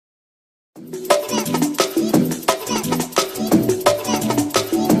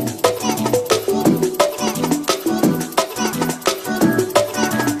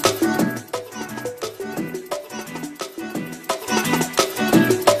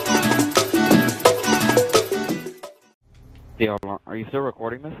See how long? Are you still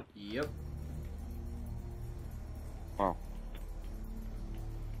recording this? Yep. Wow.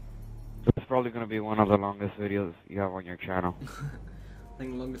 This is probably going to be one of the longest videos you have on your channel. I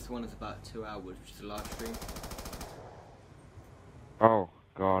think the longest one is about 2 hours, which is a live stream. Oh,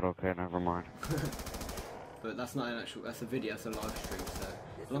 God, okay, never mind. But that's not an actual, that's a video, that's a live stream, so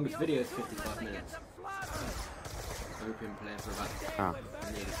the longest video is 55 minutes. We've been playing for about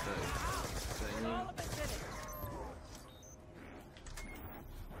nearly 30.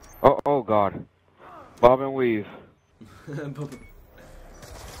 Oh, God. Bob and weave. Guys,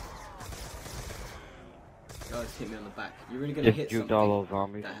 hit me on the back. You're really gonna hit something all those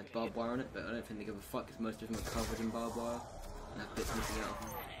zombies. that had barbed wire on it, but I don't think they give a fuck because most of them are covered in barbed wire and have bits missing out of them.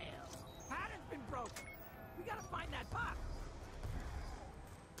 Pattern's been broken. We gotta find that box.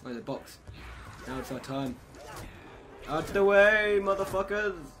 Oh, the box. Now it's our time. Out the way,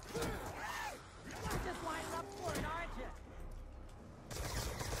 motherfuckers! You're just lining up for it, aren't you?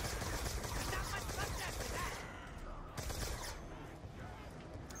 Not much left after that.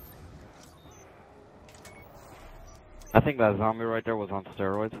 I think that zombie right there was on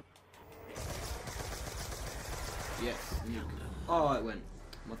steroids. Yes. Oh, it went.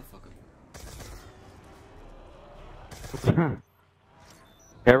 Motherfucker.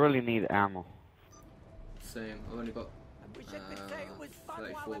 I really need ammo. Same. I've only got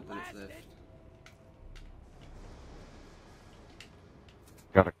 34 bullets left.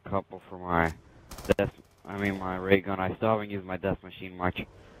 Got a couple for my my ray gun. I still haven't used my death machine much.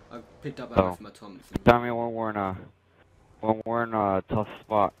 I picked up ammo for my Thompson. Tell me when we're in a tough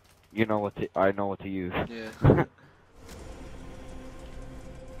spot, you know what I know what to use. Yeah.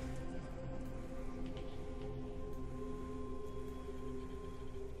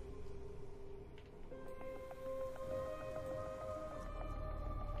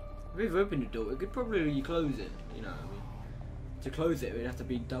 If we've opened the door, we could probably close it, you know what I mean? To close it, we'd have to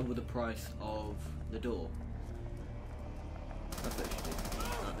be double the price of the door. That's what we should do.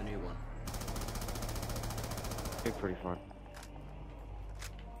 Not the new one. It's pretty fun.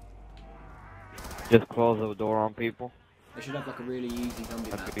 Just close the door on people. They should have like a really easy zombie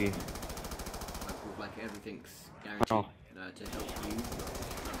map. That'd be... Like everything's guaranteed to help you.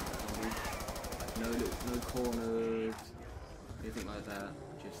 Like no corners, anything like that.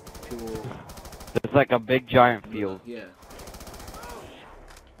 Just pure. It's like a big giant field. Yeah.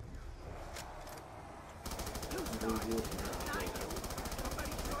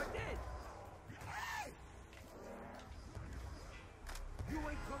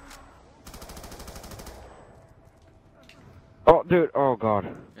 Oh, dude. Oh, God.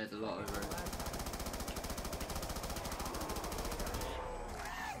 There's a lot over it.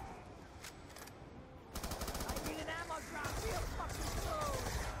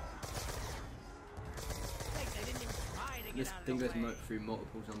 This thing goes through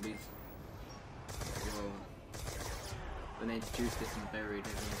multiple zombies. Whoa. When they introduced this and buried,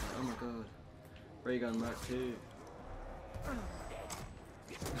 everyone's like, oh my god. Ray gun Mark 2.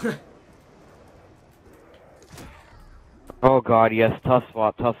 Oh, God, yes. Tough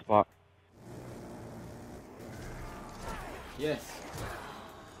spot, tough spot. Yes.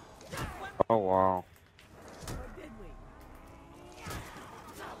 Oh, wow.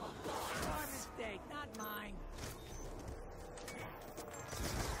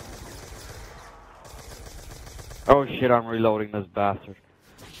 Oh shit, I'm reloading this bastard.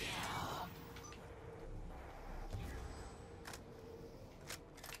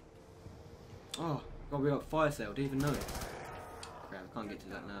 Oh, God, we got fire sale, didn't even know it. Crap, I can't get to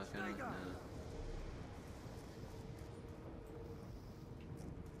that now, can I? No.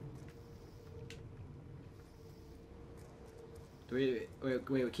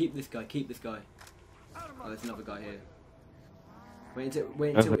 Wait, keep this guy, keep this guy. Oh, there's another guy here. Wait until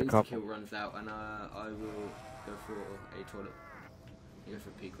insta-kill runs out and I will go for a toilet. You go for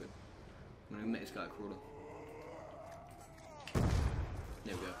a pee quick. I'm gonna make this guy a crawler.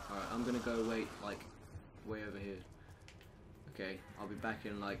 There we go. Alright, I'm gonna go wait like way over here. Okay, I'll be back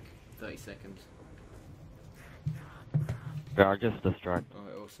in like 30 seconds. Yeah, I'll just distract.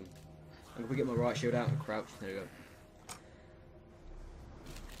 Alright, awesome. I'm gonna get my right shield out and crouch. There we go.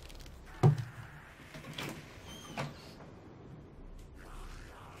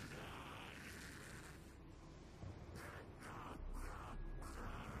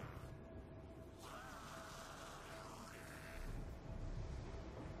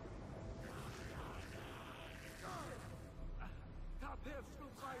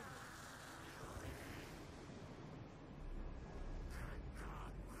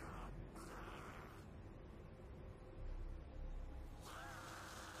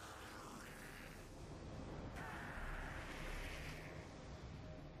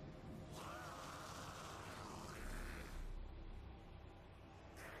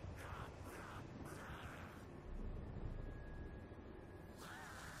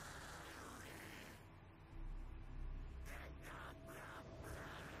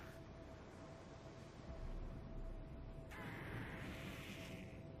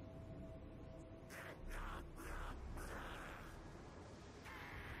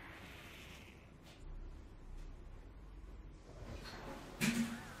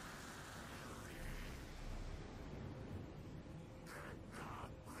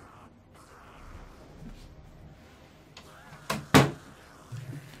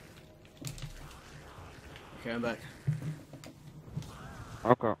 Okay, I'm back.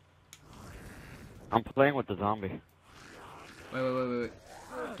 Okay. I'm playing with the zombie. Wait.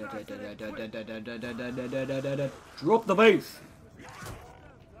 Drop the base!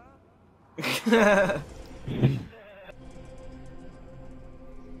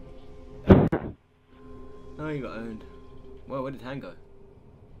 Oh, you got owned. Whoa, where did Han go?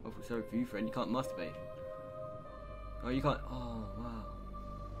 Oh, sorry for you, friend. You can't masturbate. Oh, you can't. Oh, wow.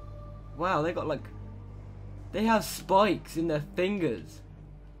 Wow, they got like. They have spikes in their fingers.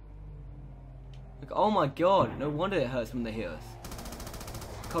 Like, oh my god. No wonder it hurts when they hit us.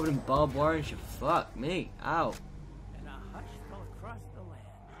 Covered in barbed wire and shit. Fuck me. Ow. And a hush fell across the land.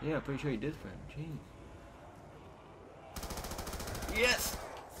 Yeah, pretty sure you did, friend. Jeez. Yes!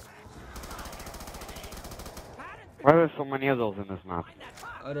 Why are there so many of those in this map?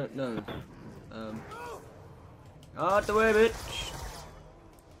 I don't know. Out the way, bitch!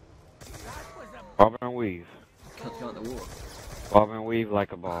 Bob and weave. Can't count the war. Bob and weave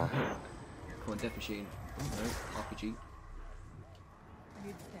like a boss. Come on, death machine. Oh, no. RPG.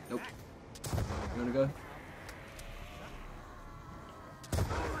 Nope. You wanna go?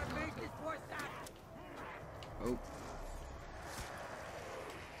 Oh.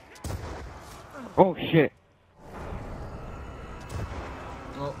 Oh shit.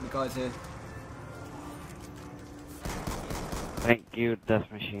 Oh, the guy's here. Thank you,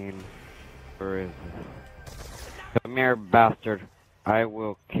 death machine. Where is it? Come here, bastard. I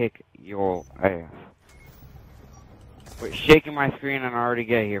will kick your ass. Wait, shaking my screen and already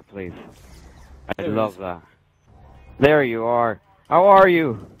get here, please. I love that. There you are. How are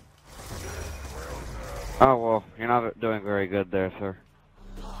you? Oh, well, you're not doing very good there, sir.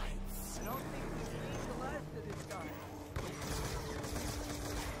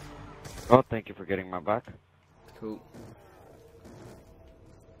 Oh, thank you for getting my back. Cool.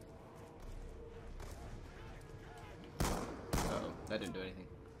 Uh-oh, that didn't do anything.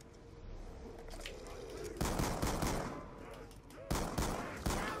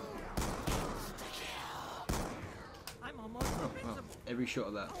 I'm almost Oh, wow. invincible. Every shot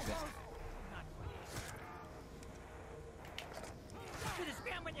of that. Yes. Should have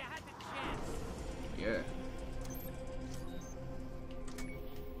spam when you had the chance. Yeah.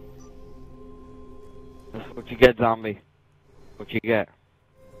 That's what you get, zombie. What you get.